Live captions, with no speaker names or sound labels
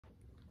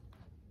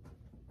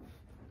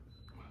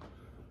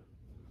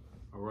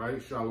All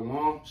right,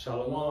 shalom.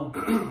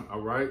 Shalom.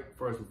 All right,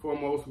 first and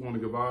foremost, we want to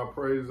give all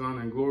praise,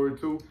 honor, and glory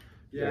to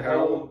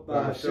Yahweh,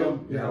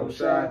 Bahashem, Yahweh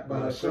Shai,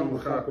 Bahashem,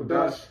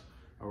 Wakakodash.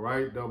 All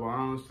right, double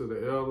honors to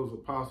the elders,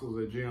 apostles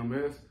at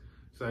GMS.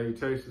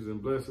 Salutations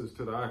and blessings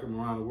to the Akim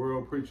around the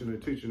world, preaching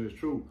and teaching this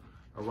truth.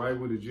 All right,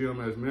 with the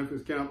GMS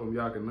Memphis camp, I'm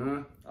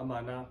Yakanan. I'm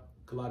Ana.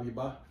 Kalabi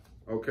Ba.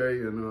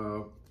 Okay, and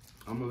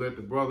I'm going to let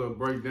the brother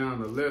break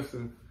down the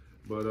lesson,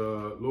 but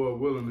Lord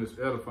willing, it's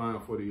edifying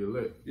for the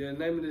elect. Yeah, the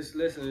name of this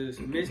lesson is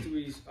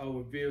Mysteries Are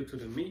Revealed to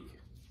the Meek.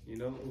 You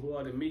know, who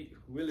are the meek?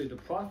 Really the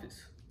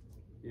prophets.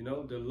 You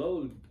know, the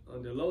lowly,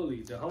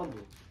 the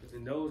humble.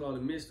 And those are the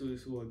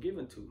mysteries who are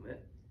given to, man.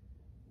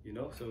 You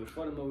know, so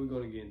furthermore, we're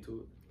going to get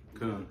into it.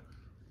 Come.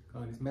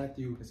 It's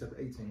Matthew, chapter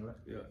 18, right?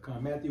 Yeah.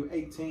 Matthew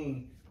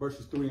 18,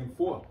 verses 3 and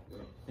 4. Yeah.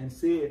 And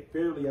said,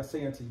 verily I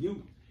say unto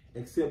you,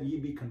 except ye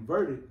be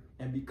converted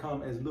and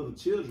become as little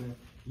children,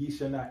 ye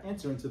shall not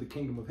enter into the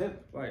kingdom of heaven.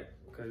 Right,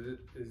 because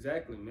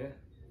exactly, man.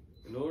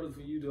 In order for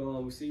you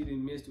to receive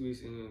these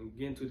mysteries and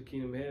get into the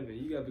kingdom of heaven,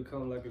 you got to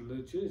become like a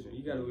little children.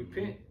 You got to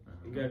repent.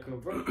 You got to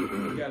convert.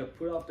 You got to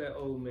put off that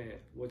old man,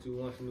 what you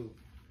once knew.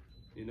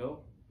 You know?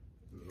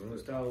 Right.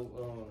 Start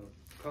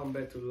come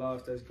back to the law,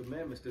 statutes,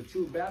 commandments. The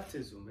true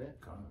baptism, man.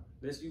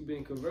 That's you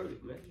being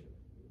converted, man.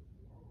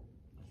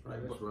 That's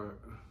right. That's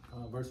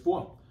right. Verse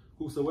 4.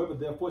 Whosoever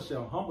therefore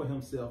shall humble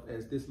himself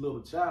as this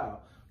little child,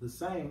 the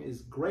same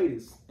is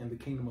greatest in the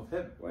kingdom of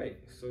heaven. Right.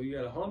 So you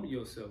got to humble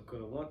yourself,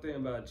 because one thing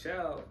about a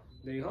child,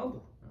 they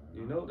humble.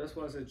 You know, that's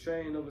why I said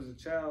train up as a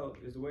child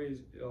is the ways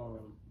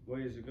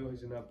to go.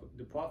 He's not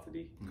the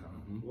property.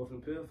 Go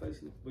from the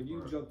facing it. But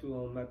you jump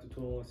to Matthew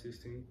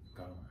 21:16. You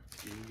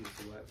get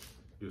to what?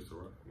 Yes, sir.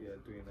 Yeah,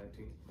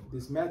 3:19.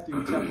 This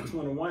Matthew chapter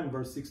 21,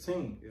 verse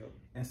 16. Yep.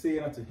 And said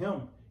unto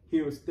him,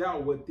 hearest thou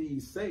what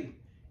these say?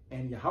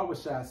 And Yahweh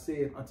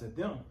said unto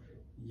them,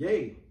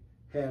 yea,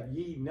 have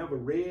ye never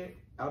read,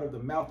 out of the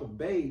mouth of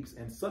babes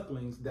and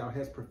sucklings thou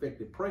hast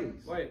perfected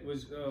praise? Right,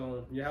 which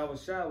Yahweh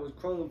Shai was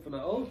quoting from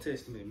the Old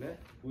Testament, man,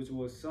 which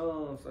was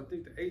Psalms, I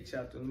think the 8th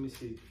chapter. Let me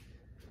see.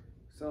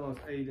 Psalms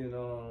 8 and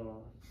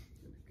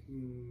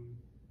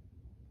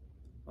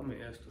I'm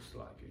in Esther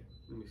slide here.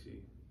 Let me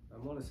see. I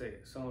want to say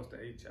it. Psalms the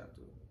 8th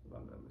chapter, if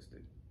I'm not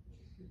mistaken.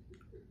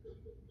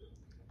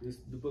 This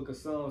the book of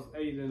Psalms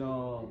 8 and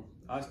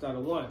I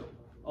started 1.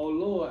 Oh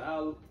Lord,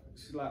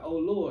 she's like, oh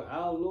Lord,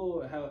 our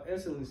Lord, how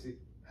excellent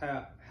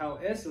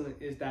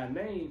is thy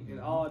name in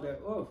all the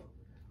earth,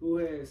 who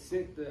has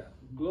set the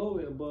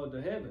glory above the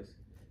heavens.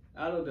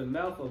 Out of the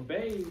mouth of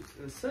babes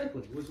and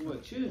sucklings, which were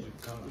children,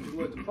 which is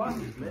what the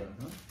prophets, man.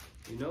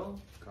 You know?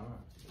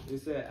 It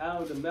said,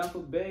 out of the mouth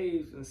of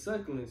babes and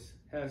sucklings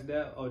hast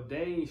thou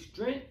ordained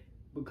strength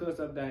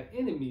because of thy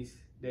enemies,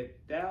 that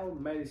thou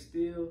mightest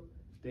steal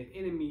the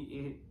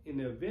enemy in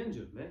the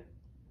avenger, man.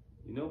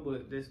 You know,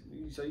 but this,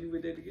 so you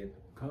read that again?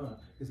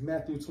 It's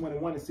Matthew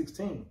 21 and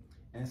 16.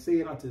 And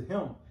said unto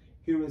him,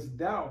 hearest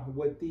thou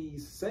what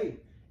these say?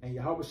 And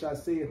Yahweh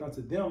saith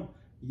unto them,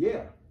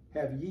 yeah,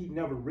 have ye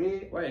never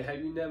read? Right, have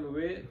you never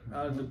read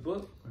out of the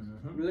book?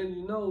 Letting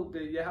you know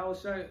that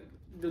Yahweh,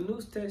 the New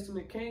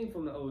Testament came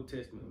from the Old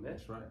Testament, man.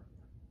 That's right.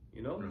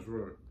 You know? That's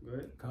right. Go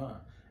ahead.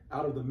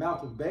 Out of the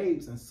mouth of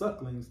babes and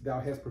sucklings thou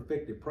hast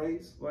perfected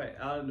praise. Right,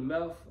 out of the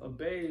mouth of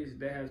babes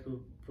that has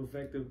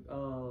perfected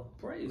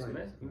praise, Right.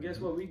 man. And guess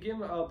what? We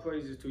giving our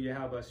praises to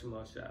Yahweh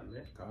Shema Shai,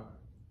 man.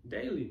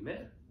 Daily,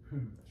 man.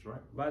 That's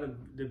right. By the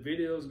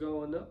videos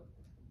going up.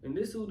 And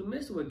this is who the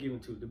mystery we're giving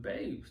to, the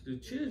babes, the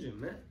children,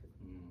 man.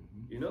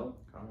 You know?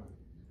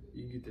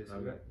 You get this,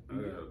 I got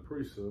a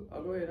precept.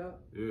 Oh, go ahead, Al.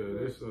 Yeah,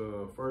 this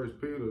 1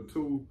 Peter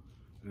 2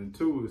 and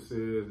 2, it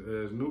says,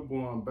 as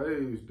newborn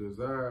babes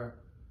desire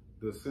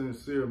the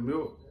sincere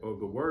milk of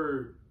the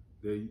word,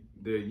 that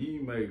ye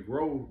may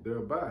grow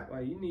thereby.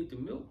 Right, you need the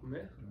milk,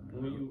 man.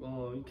 When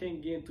you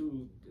can't get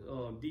into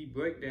deep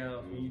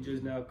breakdown when you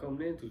just now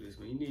coming into this,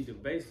 man. You need the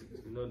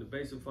basics, you know, the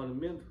basic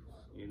fundamentals,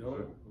 you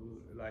know,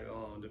 like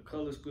the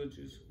color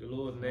scriptures, the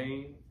Lord's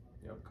name,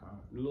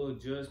 the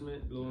Lord's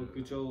judgment, the Lord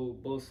control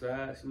both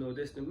sides. You know,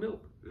 that's the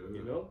milk.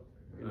 You know.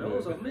 And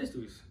those are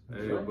mysteries.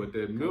 Hey, but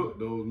that milk,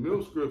 those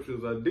milk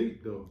scriptures are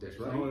deep though. That's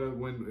right. right.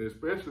 When,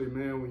 especially,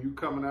 man, when you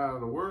coming out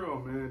of the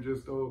world, man,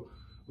 just those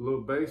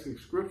little basic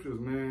scriptures,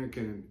 man,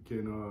 can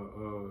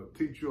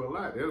teach you a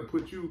lot. That'll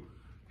put you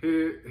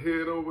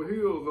head over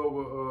heels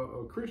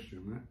over a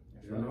Christian, man.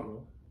 That's you right,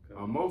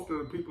 know, most of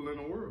the people in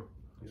the world.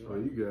 So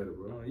you got it,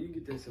 bro. You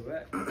get this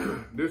right.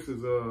 This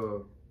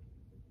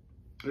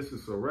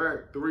is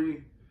Sirach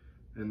 3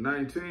 and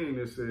 19.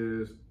 It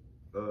says,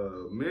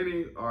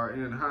 many are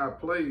in high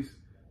place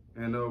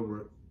and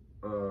of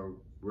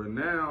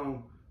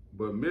renown,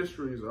 but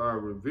mysteries are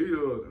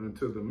revealed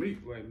unto the meek.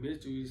 Right,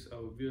 mysteries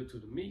are revealed to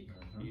the meek.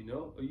 You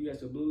know? Oh, you got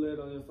your blue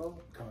letter on your phone?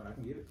 I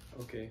can get it.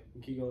 Okay,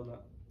 keep going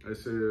up. It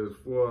says,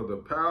 for the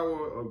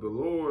power of the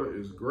Lord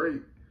is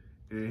great,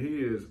 and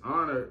he is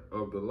honored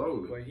of the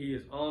lowly. But he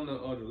is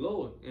honored of the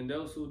Lord, and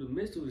those who the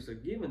mysteries are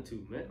given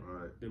to, man.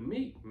 Right. The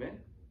meek, man.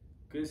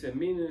 Cause it said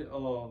many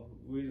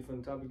read it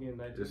from the top again.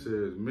 19. It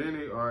says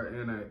many are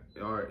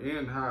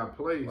in high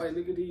place. Right,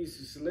 look at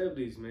these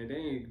celebrities, man.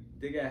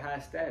 They got high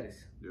status.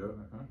 Yeah.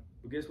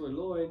 But guess what?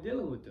 Lord ain't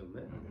dealing with them,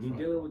 man. He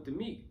dealing with the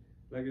meek.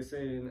 Like I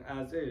said in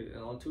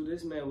Isaiah, unto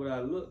this man would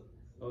I look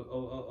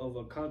of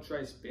a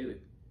contrite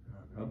spirit,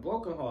 a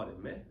brokenhearted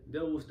man.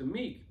 Those the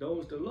meek,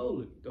 those the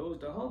lowly, those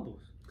the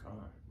humbles.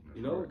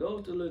 You know,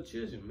 those the little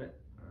children, man.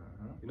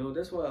 You know,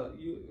 that's why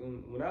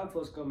when I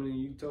first coming in,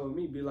 you told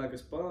me be like a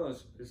sponge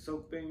and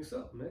soak things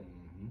up, man.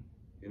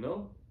 You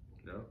know?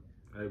 Yeah.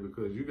 Hey,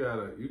 because you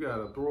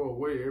gotta throw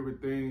away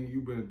everything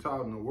you've been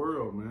taught in the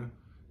world, man.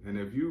 And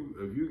if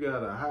you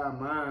got a high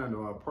mind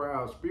or a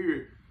proud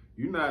spirit,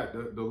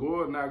 the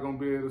Lord not gonna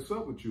be able to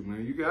sup with you,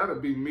 man. You gotta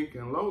be meek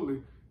and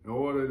lowly in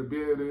order to be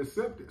able to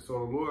accept it, so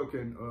the Lord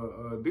can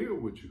deal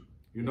with you,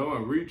 you know,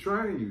 and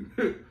retrain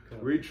you,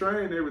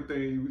 retrain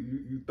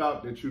everything you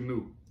thought that you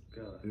knew,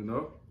 you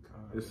know.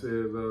 It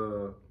says,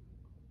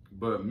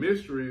 but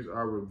mysteries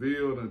are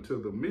revealed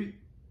unto the meek.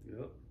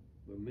 Yep.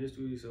 But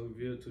mysteries are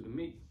revealed to the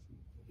meek.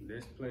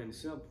 That's plain and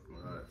simple.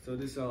 Right. So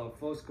this 1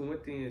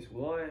 Corinthians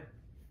 1,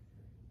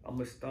 I'm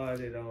gonna start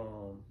at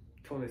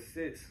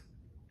 26,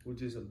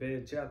 which is a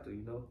bad chapter,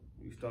 you know.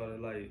 You start at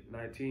like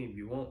 19 if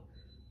you want.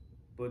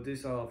 But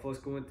this 1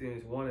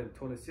 Corinthians 1 and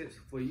 26,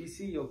 for ye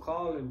see your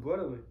calling,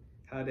 brethren,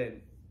 how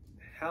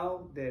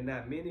that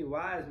not many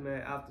wise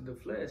men after the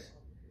flesh,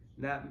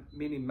 not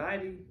many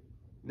mighty,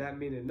 not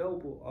many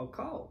noble are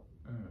called.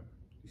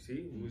 You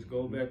see, we just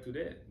go back to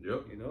that.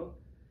 Yep. You know.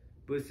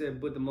 But it said,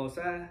 but the Most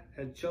High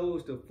had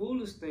chose the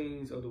foolish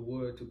things of the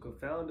world to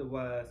confound the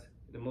wise.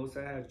 The Most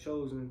High have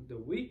chosen the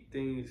weak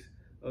things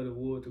of the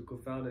world to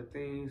confound the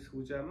things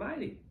which are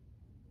mighty,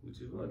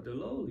 which is what? The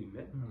lowly,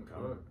 man.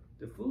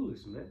 The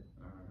foolish, man.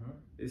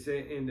 It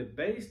said, in the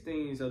base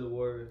things of the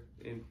world,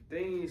 and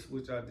things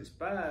which are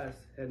despised,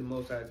 had the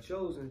Most High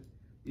chosen,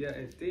 yet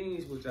and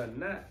things which are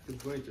not, to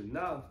bring to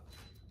naught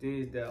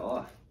things that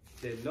are,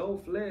 that no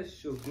flesh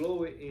shall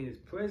glory in his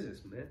presence,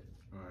 man.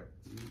 All right.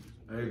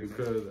 Hey,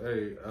 because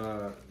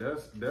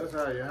that's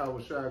how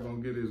Yahweh Shai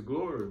gonna get his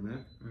glory,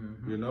 man.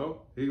 You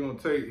know, he gonna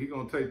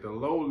take the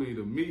lowly,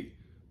 the meek,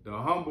 the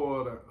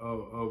humble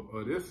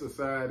of this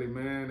society,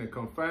 man, and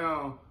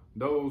confound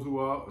those who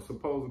are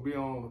supposed to be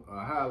on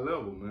a high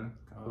level, man.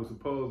 Who's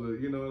supposed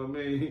to, you know what I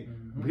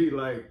mean, be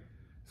like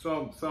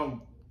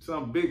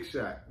some big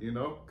shot, you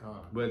know.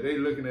 But they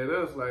looking at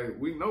us like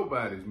we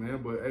nobodies,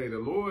 man. But hey, the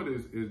Lord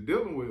is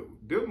dealing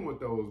with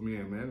those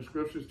men, man. The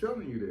scripture's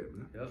telling you that,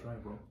 man. That's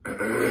right, bro.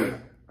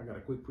 I got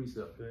a quick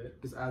precept.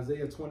 It's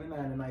Isaiah 29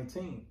 and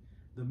 19.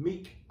 The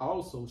meek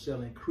also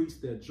shall increase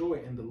their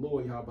joy in the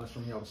Lord Yahweh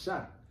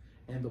Shai,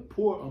 and the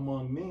poor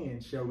among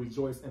men shall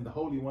rejoice in the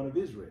Holy One of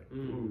Israel.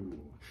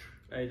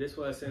 Hey, that's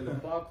why I say the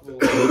Apocryphal,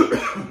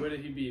 whether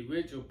he be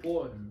rich or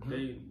poor,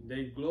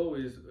 they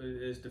glory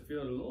is to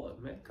fear the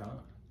Lord, man.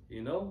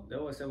 You know,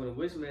 that's why I said when a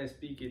rich man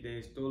speak it,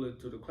 they stole it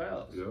to the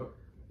clouds. Yeah.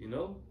 You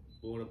know,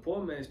 but when a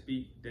poor man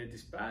speak, they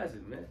despise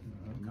it, man.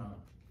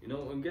 You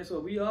know, and guess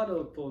what? We are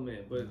those poor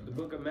men. But the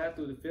book of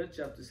Matthew, the 5th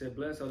chapter, said,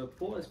 "Blessed are the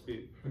poor in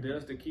spirit, for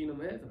theirs the kingdom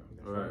of heaven."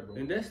 Right.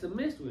 And that's the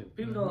mystery.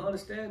 People don't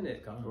understand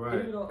that.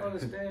 Right. People don't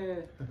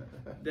understand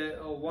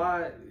that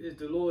why is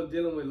the Lord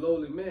dealing with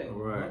lowly men.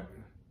 Right.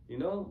 You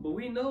know, but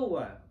we know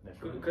why.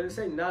 Because it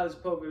say knowledge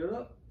puffed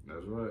up.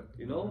 That's right.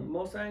 You know,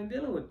 most I ain't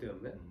dealing with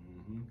them, man.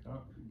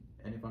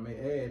 And if I may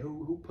add,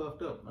 who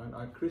puffed up?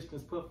 Are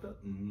Christians puffed up?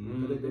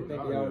 They think they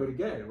already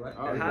got it, right?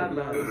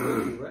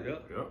 Right?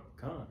 Yep.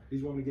 Did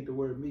you want me to get the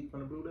word meek from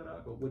the blue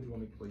letter? Or what do you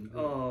want me to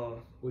get?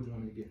 What do you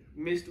want me to get?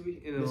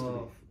 Mystery in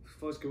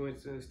 1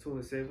 Corinthians 2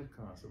 and 7.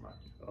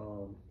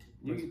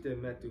 You get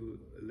that Matthew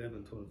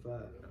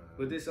 11:25.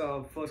 But this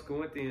 1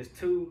 Corinthians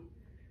 2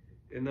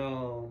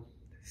 and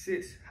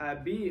 6.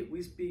 Howbeit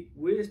we speak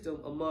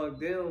wisdom among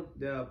them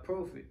that are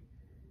prophet,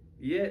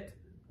 yet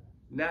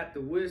not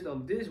the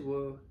wisdom of this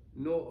world,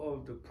 nor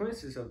of the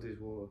princes of this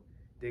world.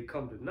 They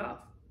come to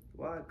naught.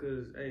 Why?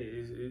 Because, hey,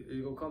 it's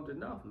going to come to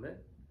naught, man.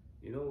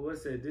 You know, what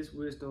said this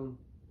wisdom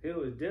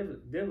here is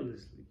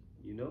devilishly,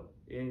 you know.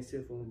 It ain't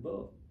sent from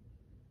above.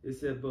 It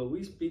said, but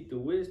we speak the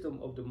wisdom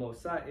of the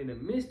Most High in a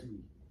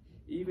mystery,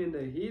 even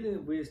the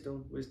hidden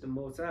wisdom which the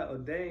Most High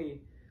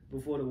ordained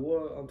before the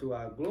world unto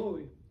our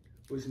glory,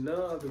 which none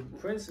of the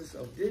princes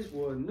of this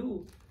world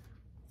knew.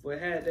 For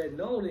had they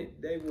known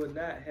it, they would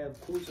not have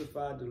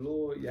crucified the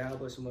Lord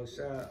Yahweh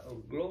Shai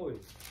of glory.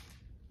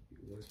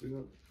 You want to speak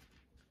up?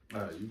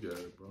 All right, you got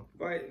it, bro.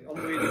 Right, I'm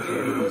going to read it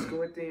again. 1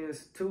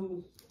 Corinthians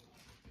 2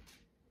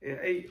 and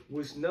 8,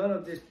 which none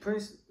of the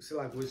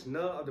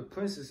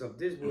princes of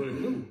this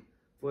world knew.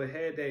 For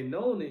had they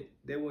known it,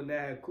 they would not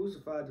have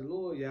crucified the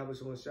Lord Yahweh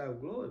Shai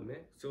of glory, man.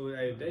 So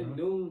if they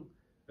knew,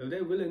 if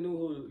they really knew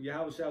who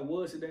Yahweh Shai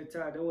was at that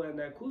time, they would have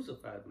not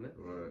crucified him, man.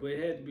 Right. But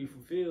it had to be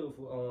fulfilled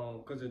for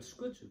because of the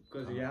scripture,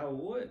 because of Yahweh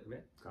word,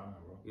 man.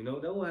 You know,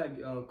 they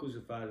would have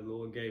crucified the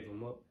Lord and gave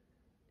him up.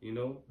 You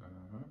know?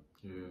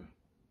 Yeah.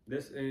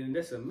 That's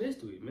a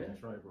mystery, man.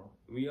 That's right, bro.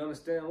 We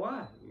understand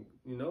why.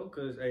 You know,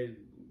 because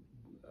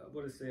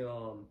what it say,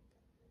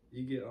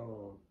 you get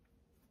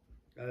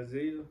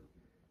Isaiah.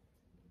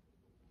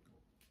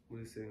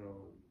 What is it?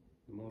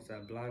 The Most High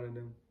blinded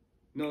them.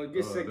 No, it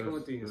gets 2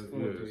 Corinthians 4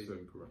 and 3. Yeah,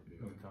 2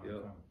 Corinthians.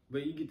 Yeah.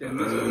 But you get that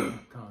mystery.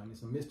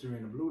 It's a mystery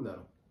in the blue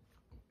letter.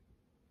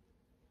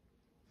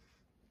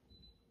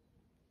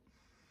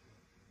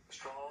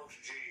 Strong's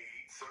G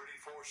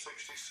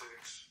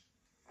 3466.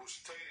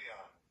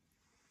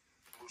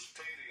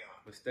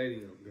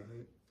 Stadium, go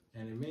ahead.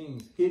 And it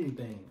means hidden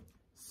thing,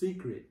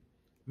 secret,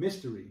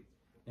 mystery,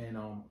 and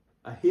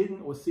a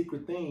hidden or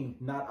secret thing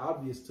not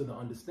obvious to the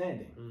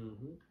understanding.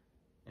 Mm-hmm.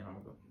 And I'm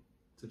gonna go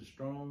to the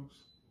Strong's.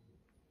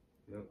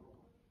 Yep.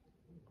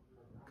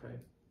 Okay.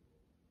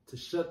 To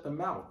shut the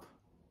mouth,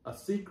 a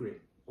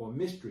secret or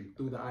mystery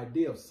through the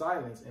idea of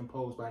silence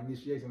imposed by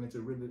initiation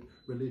into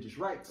religious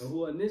rites. And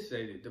who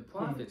initiated? The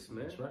prophets,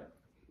 man. That's right.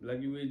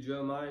 Like you read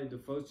Jeremiah, the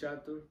 1st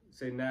chapter,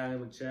 say, now I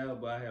am a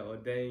child, but I have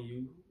ordained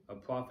you a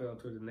prophet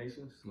unto the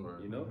nations.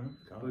 Right. You know?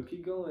 But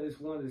keep going. It's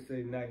one that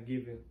say not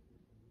given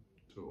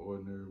to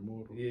ordinary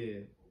mortal. Yeah.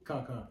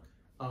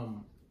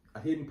 A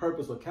hidden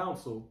purpose or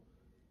counsel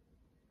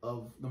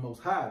of the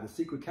Most High, the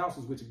secret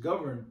counsels which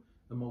govern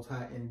the Most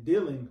High in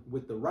dealing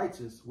with the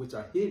righteous, which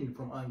are hidden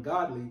from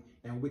ungodly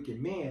and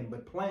wicked men,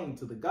 but plain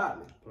to the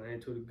godly.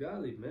 Plain to the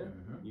godly, man.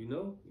 You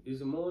know? Is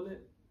there more than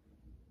that?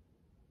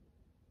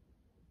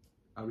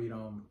 I read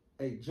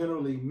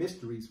generally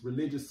mysteries,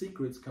 religious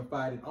secrets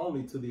confided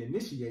only to the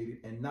initiated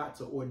and not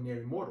to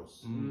ordinary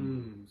mortals.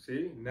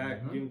 See,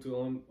 not given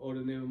to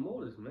ordinary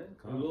mortals, man.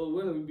 The Lord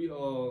willing, we be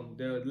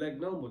the elect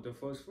number, the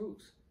first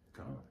fruits.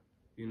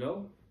 You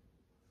know?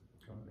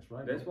 That's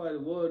right. That's why the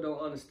world don't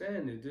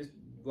understand it. This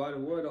why the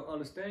world don't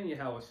understand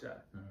Yahweh Shai.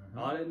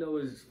 All they know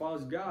is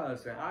false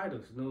gods and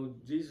idols. Know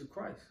Jesus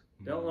Christ.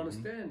 They don't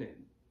understand it.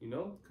 You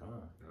know,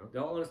 they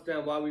don't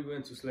understand why we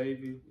went to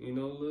slavery. You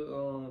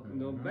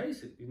know,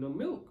 basic. You know,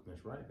 milk.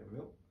 That's right, the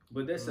milk.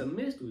 But that's a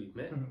mystery,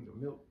 man. The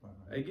milk.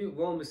 Hey, get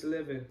Romans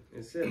 11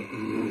 and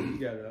 7. You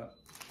got it out.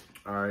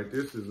 All right,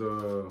 this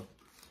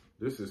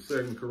is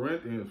 2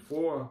 Corinthians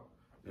 4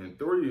 and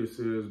 3. It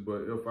says,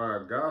 but if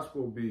our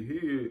gospel be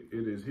hid,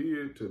 it is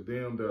hid to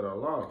them that are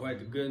lost. Right,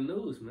 the good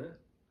news, man.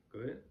 Go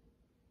ahead.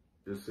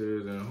 It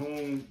says, in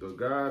whom the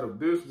God of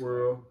this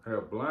world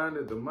have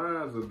blinded the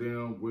minds of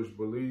them which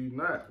believe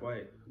not.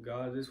 Right.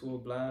 God of this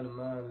world blind the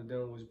minds of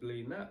them which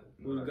believe not.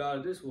 Who's the God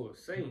of this world?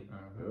 Satan.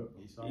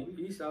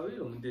 Esau, he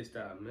don't this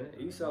time, man.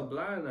 Esau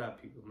blinded our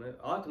people, man.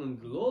 Ultimately,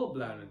 the Lord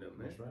blinded them,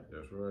 man.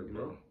 That's right,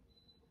 bro.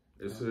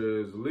 It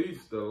says,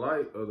 least the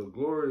light of the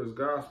glorious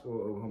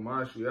gospel of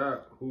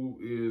Hamashiach, who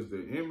is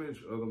the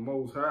image of the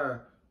Most High,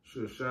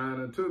 should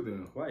shine unto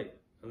them. Right.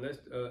 Unless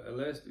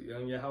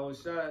Yahweh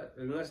Shai,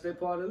 unless they're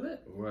part of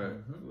it. Right.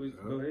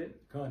 Go ahead.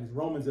 It's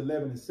Romans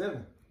 11 and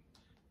 7.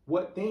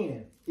 What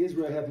then?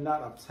 Israel hath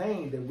not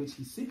obtained that which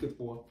he seeketh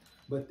for,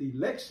 but the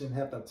election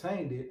hath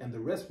obtained it, and the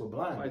rest were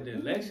blinded. Right, the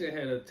election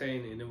had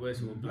obtained it, and the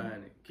rest were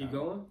blinded. Keep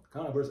going.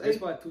 Verse 8. That's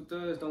why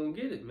 2/3 don't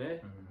get it, man.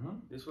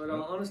 That's why they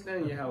don't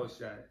understand Yahweh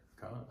Shai.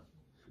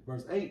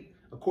 Verse 8.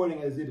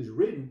 According as it is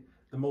written,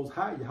 the Most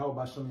High,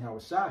 Yahweh Bashem Yahweh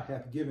Shai,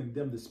 hath given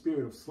them the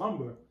spirit of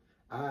slumber,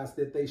 eyes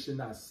that they should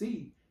not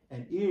see,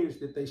 and ears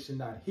that they should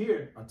not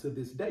hear unto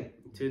this day.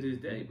 To this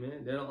day,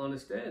 man. They don't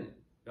understand it.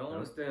 They don't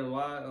understand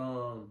why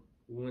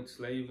we went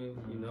slaving,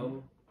 you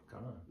know,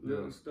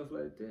 little stuff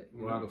like that.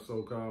 Why the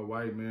so-called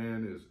white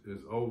man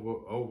is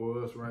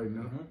over us right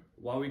now.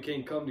 Why we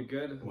can't come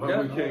together. Why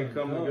we can't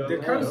come together.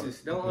 The curses.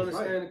 Don't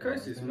understand the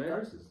curses,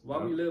 man.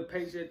 Why we live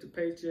paycheck to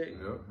paycheck.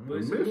 But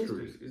it's mystery. a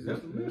mystery. It's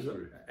just a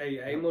mystery. Hey,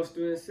 Amos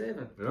 3 and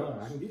 7.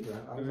 I can get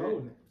that. I'm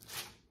holding it.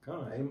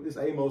 It's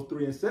Amos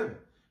 3 and 7.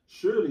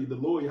 Surely the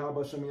Lord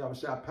Yahweh Shem Yahweh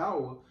Shai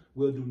power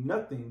will do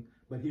nothing,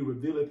 but he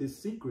revealeth his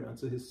secret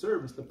unto his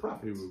servants, the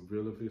prophets. He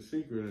revealeth his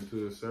secret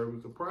unto his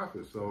servants, the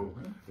prophets. So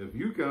if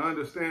you can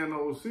understand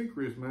those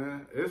secrets,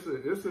 man, it's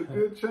a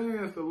good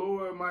chance the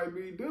Lord might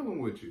be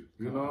dealing with you.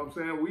 You know what I'm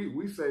saying?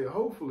 We say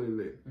hopefully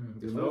lit.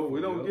 You know, we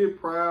don't get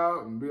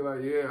proud and be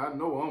like, yeah, I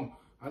know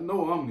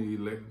I'm the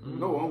elect. I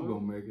know I'm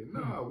gonna make it.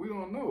 Nah, we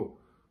don't know.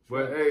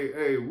 But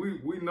hey,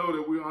 we know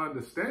that we're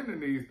understanding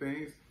these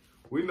things.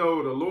 We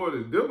know the Lord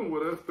is dealing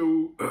with us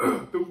through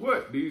through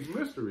what? These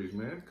mysteries,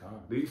 man.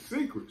 These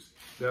secrets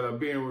that are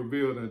being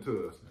revealed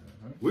unto us.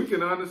 We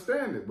can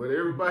understand it, but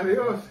everybody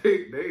else,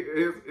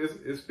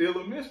 it's still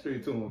a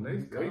mystery to them.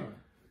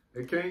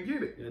 They can't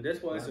get it. Yeah,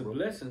 that's why it's a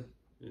blessing.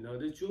 You know,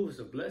 the truth is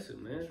a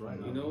blessing, man. That's right.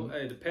 You know,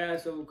 hey, the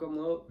Passover come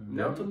up.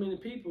 Not too many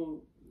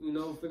people, you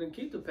know, finna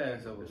keep the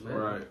Passover, man.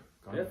 Right.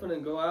 They're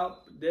finna go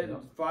out that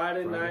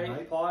Friday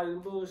night, party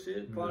and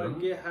bullshit, party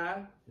get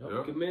high,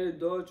 commit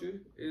adultery,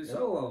 and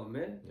so on,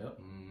 man.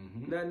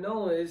 Not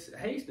knowing it's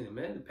hastening,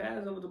 man. The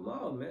Passover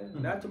tomorrow, man.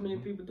 Not too many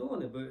people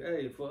doing it, but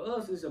hey, for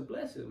us, it's a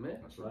blessing, man.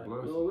 That's right.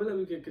 You know, really,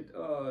 we can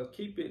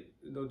keep it,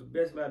 you know, the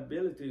best of my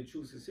ability and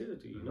true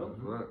sincerity, you know.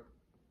 Right.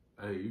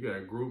 Hey, you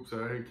got groups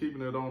out here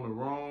keeping it on the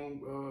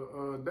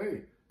wrong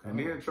day. And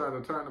then try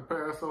to turn the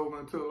Passover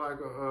into like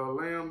a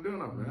lamb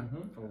dinner,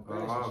 man.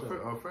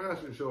 A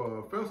fashion show,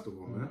 a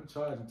festival, man.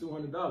 Charging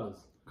 $200.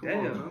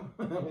 Damn.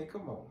 I mean,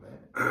 come on,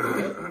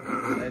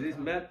 man. And this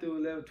Matthew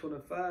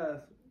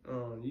 11:25.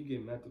 You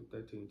get Matthew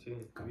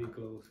 13:10. We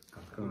close.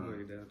 We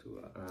break it down to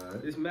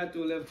Alright. This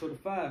Matthew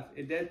 11:25.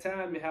 At that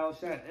time,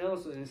 Yahushua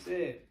answered and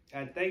said,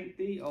 I thank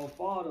thee, O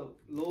Father,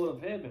 Lord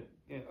of heaven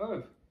and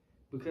earth,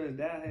 because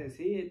thou hast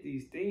hid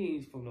these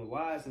things from the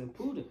wise and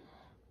prudent,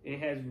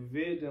 and hast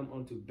revealed them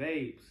unto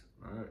babes.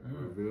 All right,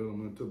 reveal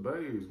them into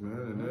babes, man,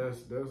 and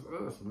that's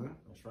us, man.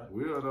 That's right.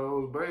 We are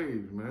those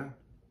babes, man,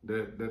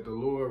 that the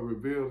Lord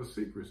revealed the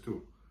secrets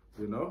to.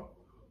 You know,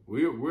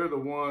 we're the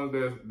ones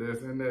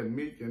that's in that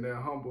meek and that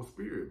humble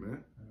spirit,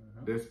 man.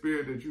 That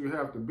spirit that you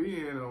have to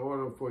be in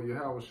order for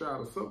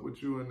Yahushua to sup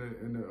with you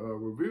and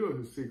reveal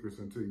His secrets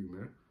unto you,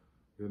 man.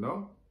 You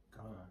know.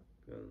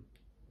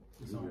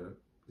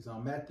 It's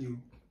on Matthew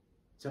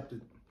chapter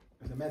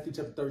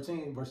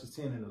 13, verses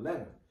 10 and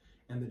 11.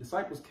 And the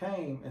disciples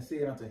came and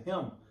said unto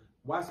him,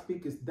 Why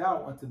speakest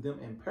thou unto them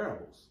in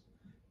parables?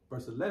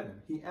 Verse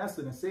 11, he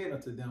answered and said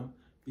unto them,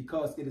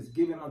 Because it is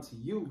given unto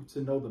you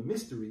to know the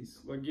mysteries.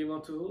 Well, give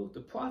unto who?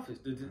 The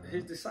prophets,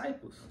 his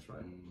disciples. That's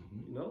right.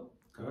 You know?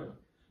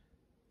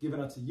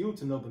 Given unto you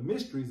to know the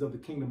mysteries of the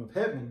kingdom of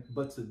heaven,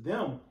 but to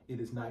them it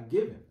is not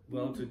given.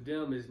 Well, to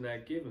them it's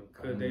not given,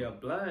 because they are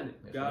blinded.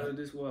 God of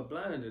this world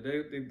blinded.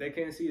 They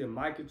can't see the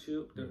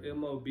microchip, the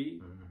MOB.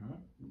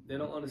 They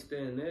don't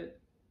understand that.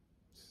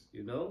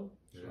 You know?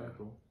 Yeah.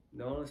 They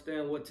don't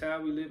understand what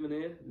time we living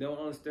in. They don't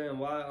understand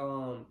why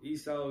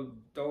Esau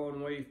throwing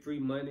away free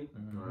money.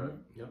 Right.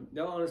 Yep.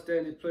 They don't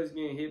understand this place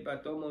getting hit by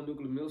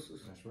thermonuclear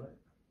missiles. That's right.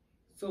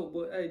 So,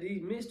 but hey,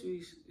 these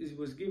mysteries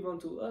was given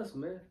to us,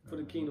 man, for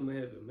the kingdom of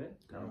heaven, man.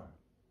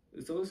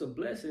 So it's a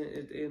blessing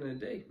at the end of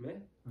the day,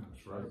 man.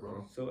 That's right,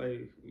 bro. So,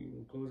 hey, you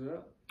can close it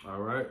out.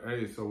 All right.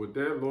 Hey, so with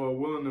that, Lord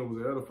willing, it was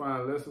an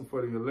edifying lesson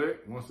for the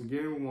elect. Once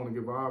again, we want to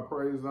give our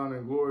praise, honor,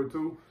 and glory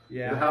to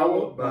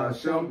Yahweh,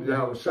 Ba'ashem,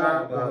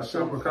 Yahushua,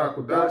 Ba'ashem,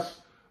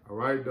 Rakakodash. All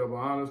right. Double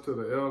honors to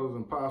the elders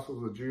and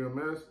apostles of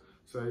GMS.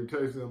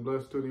 Salutations and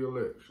blessings to the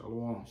elect.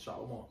 Shalom.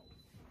 Shalom.